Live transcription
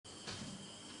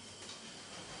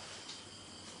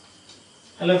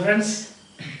Hello friends,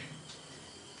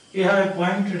 you have a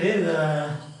poem today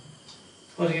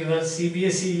for your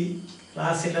CBSE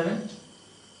class 11,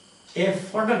 a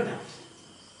photograph.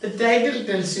 The title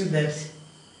tells you that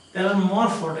there are more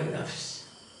photographs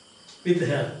with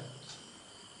her.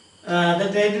 The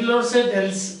title also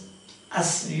tells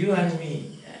us, you and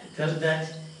me,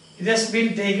 that it has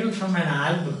been taken from an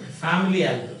album, a family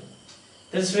album.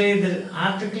 That's why the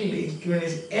article given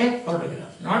is a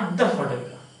photograph, not the photograph.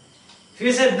 If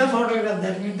you said the photograph,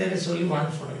 that means there is only one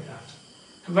photograph.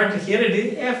 But here it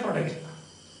is a photograph.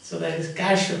 So that is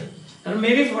casual. There are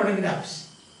many photographs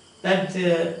that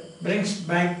brings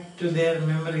back to their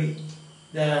memory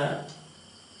the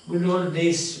good old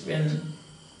days when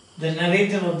the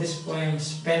narrator of this poem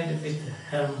spent with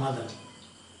her mother.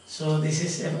 So this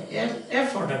is a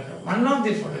photograph, one of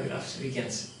the photographs we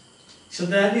can see. So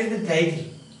that is the title.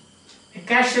 A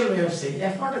casual way of saying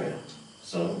a photograph.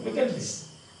 So look at this.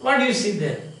 What do you see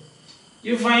there?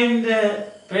 You find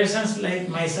persons like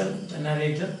myself, the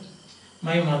narrator.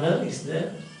 My mother is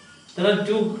there. There are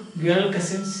two girl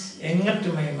cousins, younger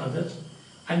to my mother.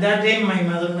 At that time, my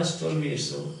mother was 12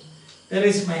 years old. There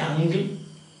is my uncle,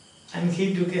 and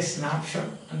he took a snapshot,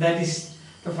 and that is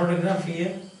the photograph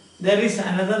here. There is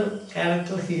another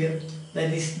character here,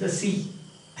 that is the sea.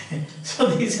 So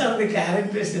these are the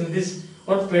characters in this,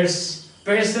 or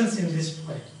persons in this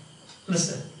poem.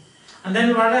 Understand? And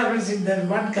then what happens is that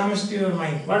what comes to your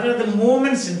mind? What are the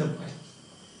movements in the poem?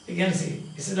 You can see.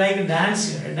 It's like a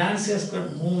dance. A dance has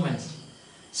got movements.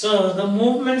 So the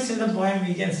movements in the poem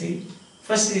we can see.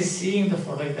 First is seeing the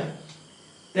photograph.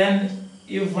 Then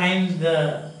you find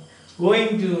the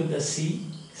going to the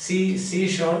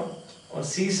seashore or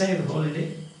seaside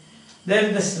holiday.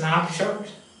 Then the snapshot,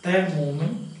 third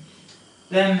movement.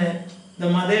 Then the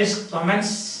mother's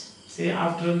comments. See,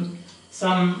 after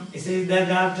some, it says that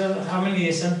after how many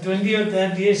years, some 20 or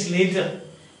 30 years later,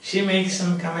 she makes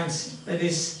some comments. That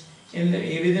is,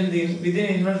 within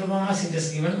inverted commas, it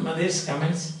is given mother's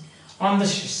comments on the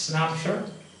snapshot.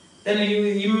 Then you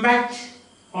impact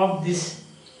of this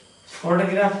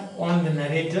photograph on the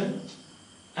narrator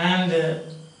and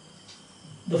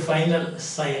the final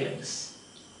silence.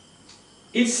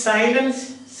 Its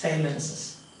silence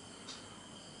silences.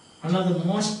 One of the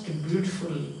most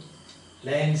beautiful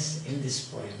lines in this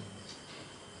poem.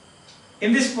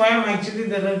 In this poem, actually,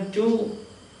 there are two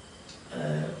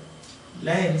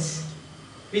lines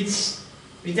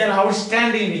which are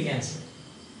outstanding, we can say.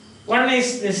 One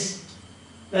is this,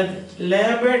 that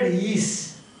labored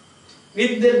ease,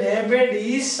 with the labored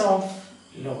ease of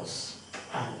loss.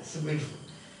 That's beautiful.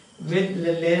 With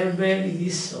the labored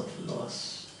ease of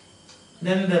loss.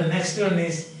 Then the next one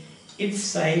is, its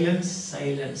silence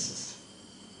silences.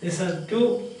 These are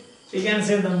two, we can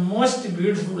say, the most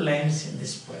beautiful lines in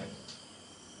this poem.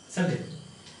 Isn't it?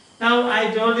 Now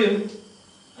I told you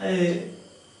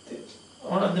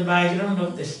all of the background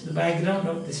of this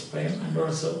poem, and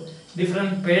also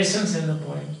different persons in the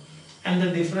poem and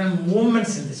the different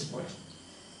movements in this poem.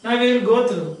 Now we will go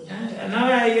through.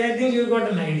 Now I think you got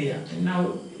an idea. And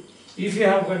now if you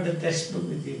have got the textbook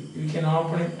with you, you can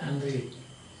open it and read.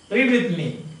 Read with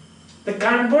me. The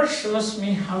cardboard shows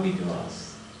me how it was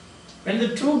when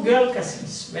the two girl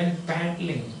cousins went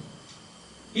paddling,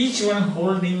 each one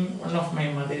holding one of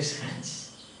my mother's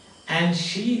hands, and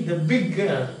she, the big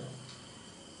girl,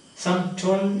 some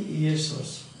 12 years or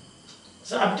so.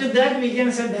 So up to that we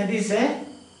can say that is a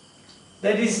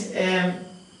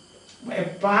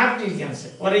part, we can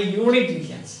say, or a unit, we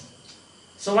can say.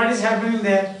 So what is happening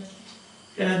there?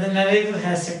 The narrator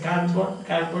has a cardboard.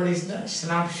 Cardboard is the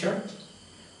snapshot.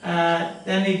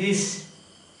 Then it is,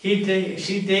 she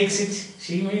takes it.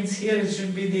 She means here it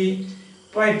should be the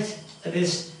poet, that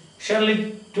is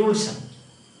Shirley Toulson.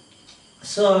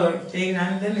 So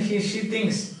and then she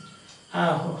thinks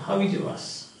how it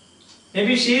was.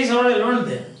 Maybe she is all alone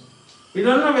there. We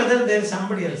don't know whether there is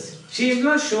somebody else. She is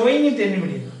not showing it to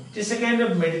anybody. No. It is a kind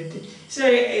of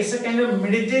it's a kind of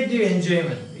meditative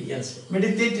enjoyment, we can say.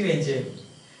 Meditative enjoyment.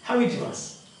 How it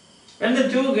was. When the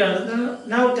two girls,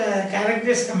 now the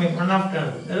characters coming one after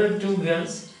another. There were two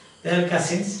girls, they are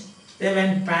cousins. They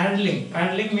went paddling.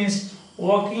 Paddling means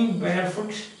walking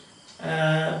barefoot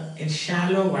in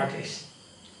shallow waters.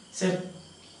 So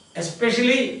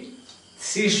especially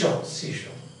seashore.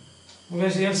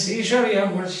 Because you have seashore, you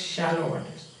have got shallow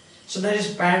waters. So that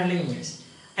is paddling means.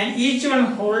 And each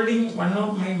one holding one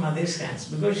of my mother's hands,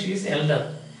 because she is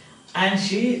elder. And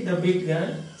she, the big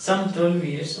girl, some 12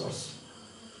 years or so.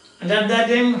 And at that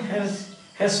time,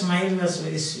 her smile was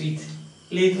very sweet.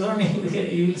 Later on,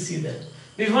 you will see that.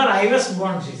 Before I was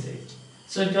born, she said.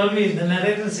 So told me, the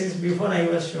narrator says, before I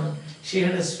was shown, she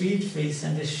had a sweet face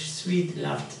and a sweet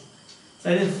laughter. So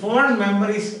that is fond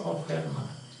memories of her mother.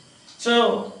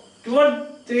 So, 2 or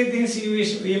 3 things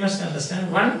we must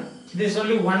understand. One, it is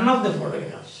only one of the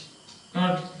photographs.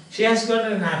 Not, she has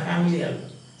got a family album.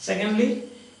 Secondly,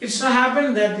 it so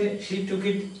happened that she took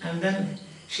it and then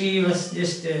she was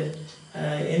just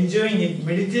enjoying it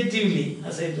meditatively,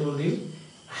 as I told you,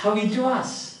 how it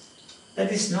was.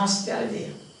 That is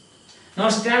nostalgia.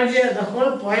 Nostalgia, the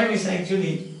whole poem is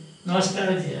actually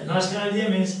nostalgia. Nostalgia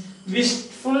means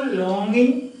wistful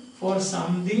longing for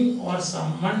something or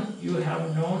someone you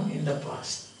have known in the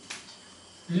past.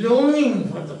 Longing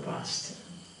for the past.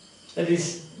 That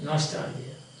is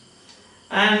nostalgia.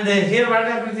 And here what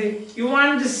happens is, you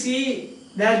want to see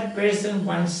that person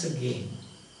once again.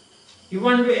 You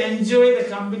want to enjoy the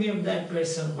company of that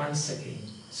person once again.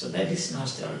 So that is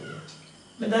nostalgia.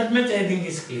 But that much I think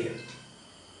is clear.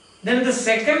 Then the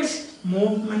second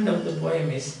movement of the poem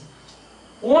is,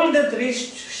 all the 3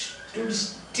 stood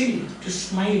still to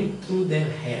smile through their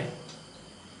hair.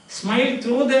 Smile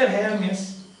through their hair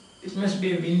means it must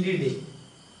be a windy day.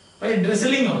 By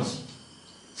drizzling also.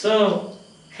 So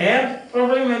hair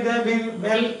probably might have been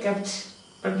well kept,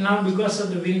 but now because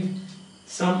of the wind,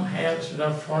 some hair should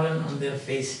have fallen on their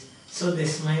face. So they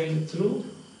smiled through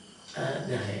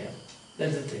the hair.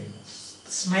 That's the thing.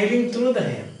 Smiling through the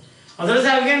hair. Otherwise,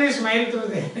 how can you smile through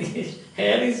the hair?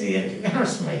 Hair is here, you cannot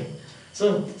smile.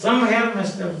 So some hair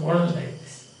must have fallen like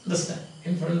this. Understand?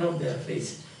 In front of their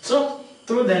face. So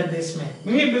through that they smile.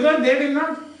 Because they did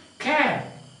not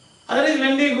care. Otherwise,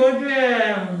 when they go to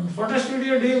a photo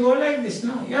studio, do you go like this?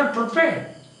 No, you are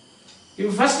prepared.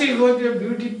 You first go to a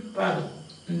beauty parlor,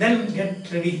 and then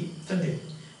get ready, isn't it?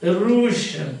 The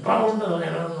rouge and powder, I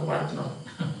don't know what not.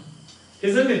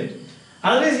 Isn't it?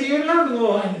 Otherwise, you will not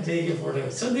go and take a photo.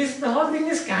 So the whole thing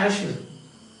is casual.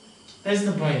 That's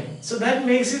the point. So that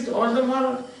makes it all the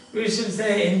more, we should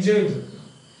say, enjoyable.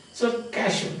 So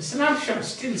casual, snapshot,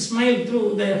 still smile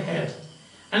through their hair.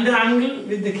 And the angle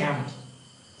with the camera.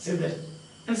 See that?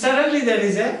 And suddenly there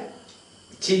is a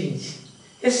change.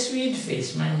 A sweet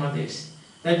face, my mother's.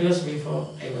 That was before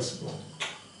I was born.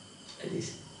 That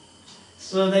is.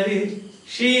 So that is,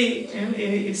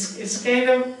 it's kind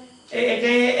of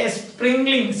a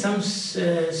sprinkling, some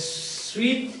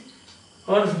sweet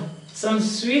or some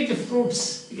sweet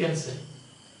fruits, you can say,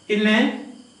 in a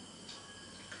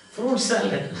fruit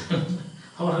salad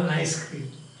or an ice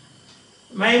cream.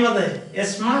 My mother, a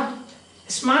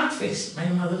smart face. My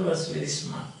mother was very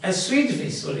smart. A sweet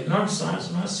face, sorry, not smart,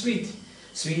 sweet.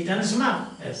 Sweet and smart,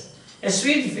 yes. A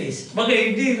sweet face.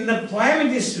 Okay, in the poem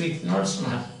it is sweet, not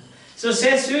smart. So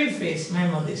say sweet face, my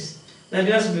mother's. That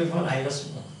was before I was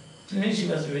born. And she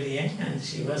was very young and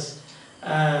she was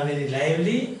very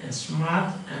lively and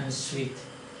smart and sweet.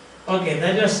 Okay,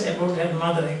 that was about her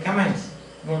mother, a comment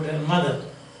about her mother.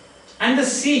 And the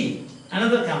sea,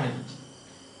 another comment,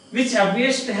 which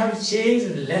appears to have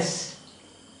changed less,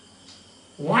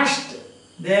 washed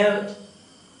their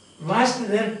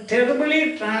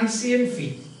terribly transient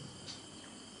feet.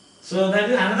 So that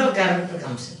is another character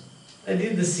comes in. That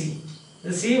is the sea.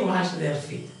 The sea washed their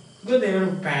feet because they were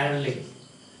paddling.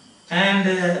 And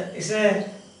there is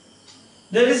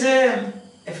a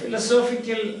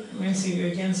philosophical, means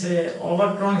you can say,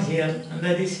 overtone here, and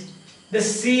that is the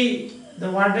sea, the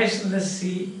waters in the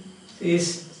sea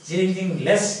is changed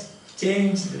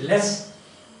less,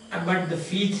 but the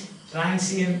feet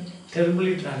transient,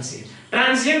 terribly transient.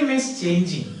 Transient means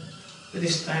changing. That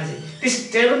is transient. It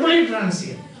is terribly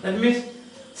transient. That means,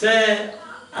 say,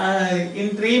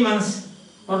 in 3 months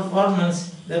or 4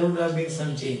 months, there would have been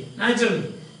some change.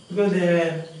 Naturally, because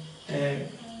they were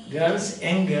girls,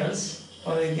 young girls,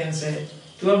 or you can say,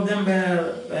 2 of them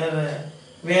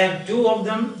were 2 of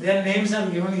them, their names are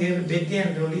given here, Betty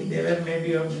and Dolly. They were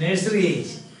maybe of nursery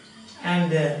age.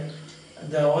 And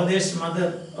the other's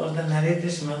mother or the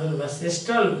narrator's mother was just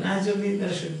 12. Naturally,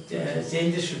 there should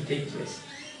changes should take place.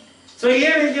 So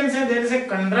here we can say there is a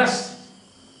contrast.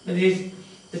 That is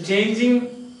the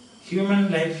changing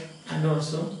human life and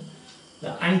also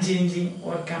the unchanging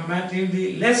or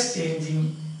comparatively less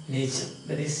changing nature.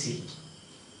 That is sea.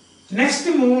 Next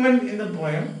movement in the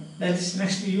poem, that is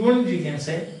next unit you can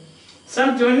say,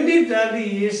 some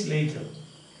 20-30 years later,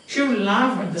 she would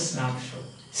laugh at the snapshot.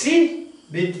 See,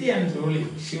 Betty and Dolly,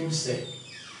 she would say.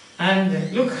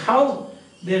 And look how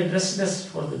they dressed us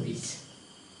for the beach.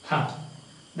 Huh.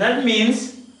 That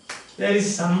means there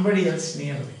is somebody else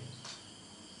nearby.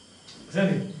 Isn't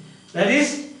it? That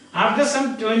is, after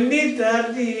some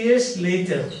 20-30 years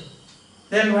later,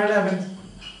 then what happened?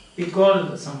 He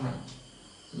called someone,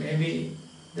 maybe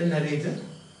the narrator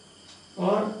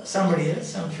or somebody else,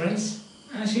 some friends,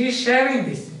 and she is sharing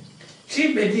this thing.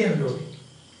 She, Betty and Dolly,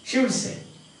 she would say,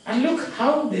 and look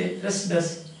how they dressed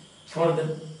us for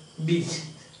the beach,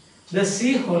 the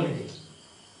sea holiday.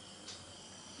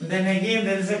 And then again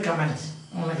there is a comment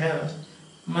on her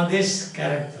mother's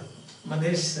character,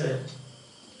 mother's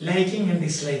liking and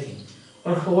disliking,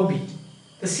 or hobby.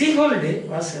 The sea holiday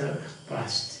was her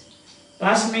past.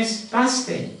 Past means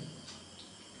pastime.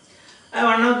 And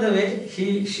one of the way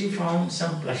she found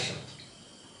some pleasure.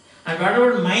 And what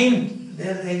about mine?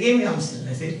 There again comes in.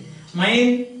 I say,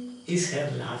 mine is her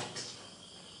laughter.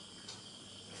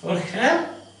 For her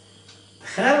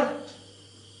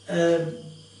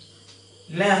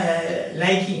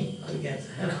liking, or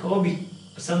her hobby,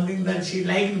 something that she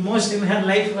liked most in her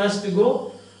life was to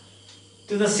go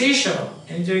to the seashore,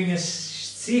 enjoying a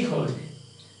sea holiday.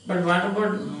 But what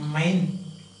about mine?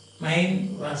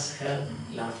 Mine was her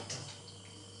laughter.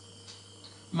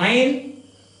 Mine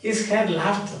is her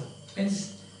laughter.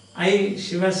 Means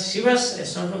she was a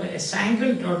sort of a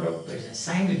sanguine sort of person.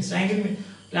 Sanguine means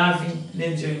laughing and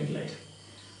enjoying life.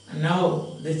 And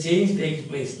now the change takes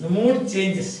place. The mood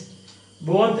changes.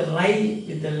 Both lie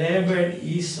with the labored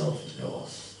ease of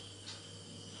loss.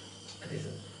 That is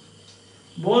it.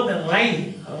 Both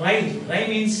lie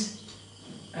means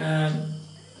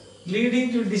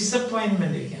leading to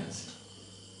disappointment, you can say.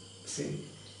 See,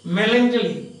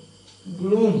 melancholy,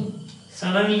 gloom,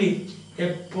 suddenly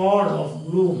a pall of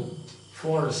gloom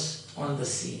falls on the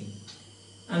scene.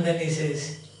 And then he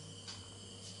says,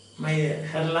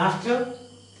 her laughter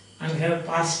and her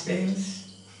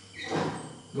pastimes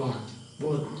gone,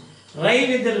 both. Lie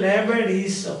with the labored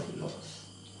ease of loss.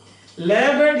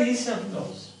 Labored ease of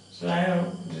loss. So I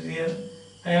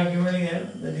have given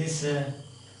here, that is,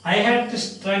 I had to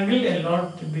struggle a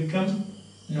lot to become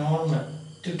normal,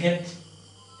 to get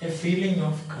a feeling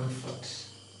of comfort.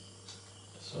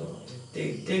 So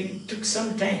it took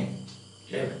some time.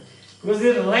 Because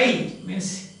the lie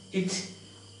means it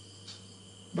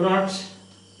brought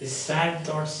the sad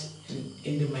thoughts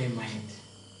into my mind.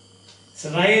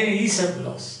 So lie is of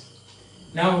loss.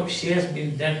 Now she has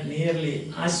been dead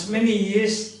nearly as many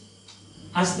years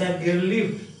as that girl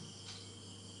lived.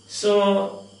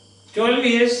 So 12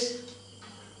 years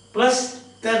plus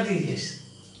 30 years.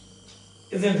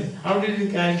 Isn't it? How did you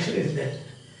calculate that?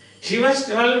 She was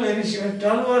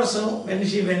 12 or so when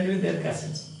she went with her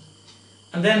cousins.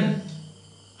 And then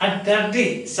at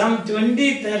 30, some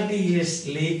 20, 30 years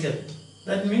later,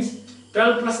 that means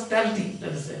 12 plus 30,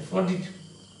 let us say 42,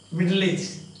 middle age.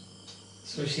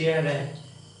 So she had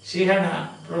a,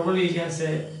 probably you can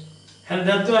say, her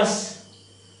death was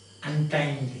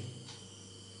untimely.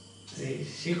 See,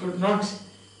 she could not,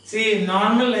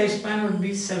 normal lifespan would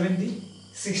be 70,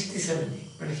 60, 70.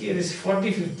 But here is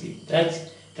 40, 50.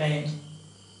 That time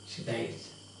she died.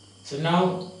 So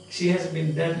now she has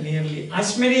been dead nearly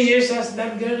as many years as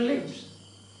that girl lived.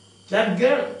 That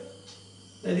girl,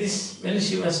 that is when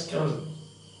she was 12.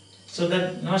 So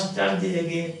that nostalgia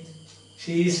again,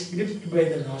 she is gripped by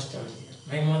the nostalgia.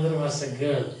 My mother was a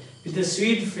girl with a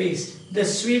sweet face, the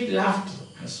sweet laughter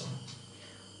and so on.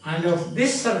 And of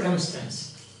this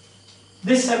circumstance,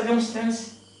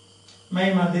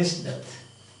 my mother's death.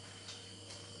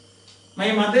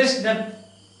 My mother's death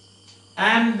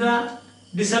and the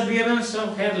disappearance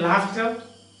of her laughter,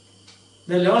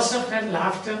 the loss of her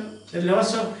laughter, the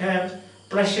loss of her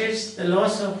pleasures, the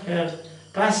loss of her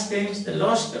pastimes, the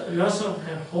loss of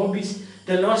her hobbies,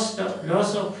 the loss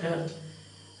of her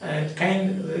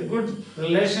good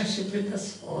relationship with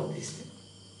us, all these things.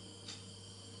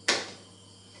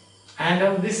 And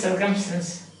of this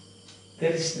circumstance,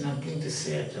 there is nothing to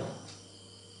say at all.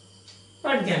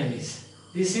 What can we say?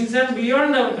 These things are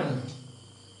beyond our control.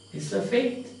 It's the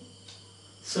fate.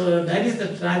 So that is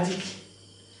the tragic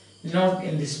note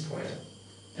in this poem.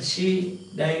 She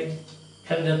died,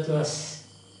 her death was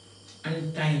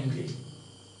untimely.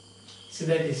 So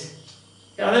that is.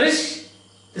 Otherwise,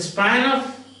 the span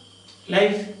of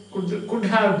life could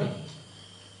have been.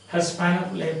 Her span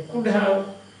of life could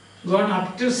have gone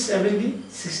up to 70,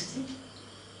 60,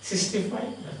 65.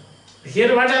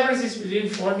 Here what happens is between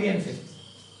 40 and 50.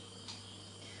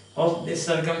 Of this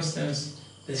circumstance,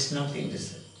 there is nothing to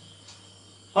say.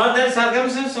 Or that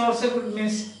circumstance also could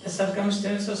mean the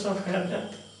circumstances of her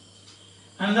death.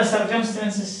 And the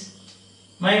circumstances,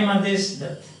 my mother's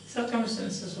death.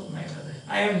 Circumstances of my mother.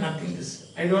 I have nothing to say.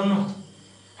 I don't know.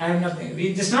 I have nothing.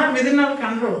 It is not within our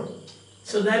control.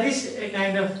 So that is a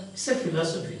kind of, it's a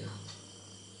philosophy now.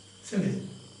 Isn't it?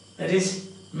 That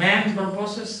is, man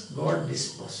proposes, God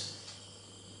disposes.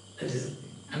 That is the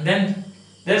thing. And then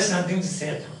there is nothing to say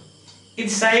at all. It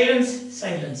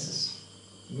silences.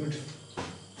 Good.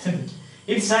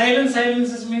 It's silence,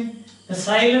 silences me. The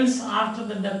silence after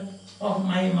the death of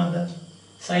my mother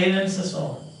silences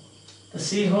all. The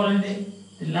sea holiday,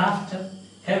 the laughter,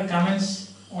 her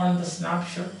comments on the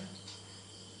snapshot.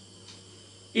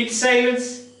 It's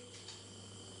silence.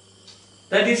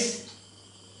 That is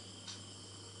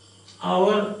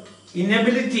our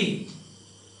inability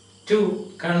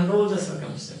to control the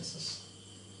circumstances.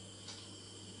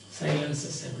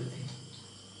 Silences everything.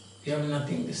 We have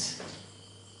nothing to say.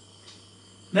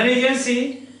 Then you can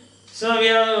see, so we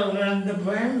have read the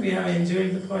poem, we have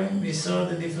enjoyed the poem, we saw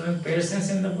the different persons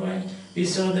in the poem, we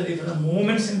saw the different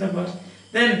movements in the poem.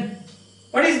 Then,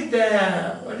 what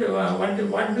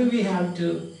do we have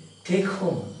to take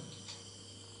home?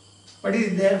 What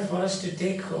is there for us to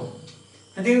take home?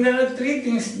 I think there are three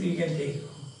things we can take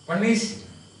home. One is,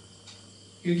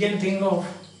 you can think of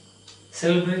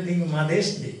celebrating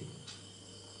Mother's Day.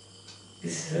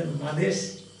 This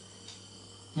is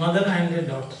mother and a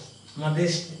daughter.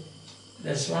 Mother's Day.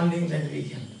 That's one thing that we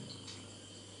can do.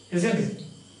 Isn't it?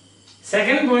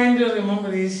 Second point to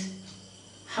remember is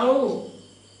how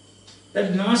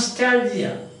that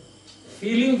nostalgia,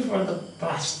 feeling for the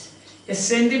past, a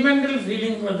sentimental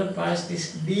feeling for the past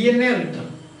is DNA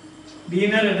written.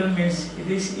 DNA written means it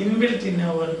is inbuilt in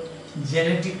our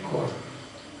genetic code.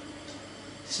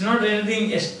 It's not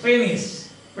anything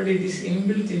extraneous, but it is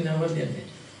inbuilt in our genetic.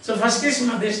 So first is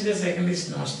Mother's Day, second is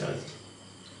nostalgia.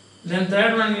 Then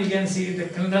third one we can see the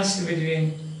contrast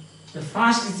between the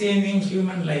fast changing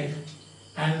human life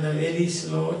and the very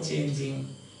slow changing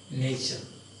nature,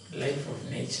 life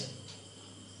of nature.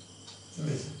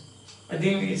 I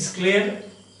think it's clear.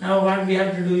 Now what we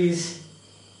have to do is,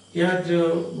 you have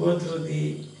to go through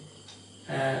the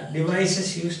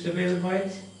devices used by the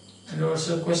poet and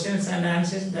also questions and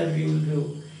answers that we will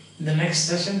do in the next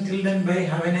session. Till then, bye,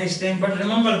 have a nice time. But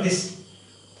remember this,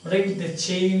 break the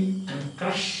chain and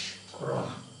crush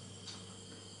Corona.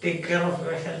 Take care of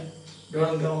your health.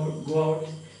 Don't go out.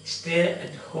 Stay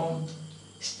at home.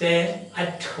 Stay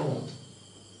at home.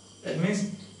 That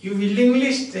means you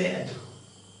willingly stay at home.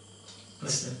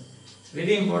 Listen, it's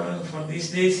very important for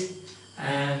these days.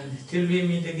 And till we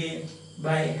meet again,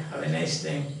 bye. Have a nice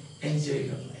time. Enjoy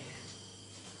your life.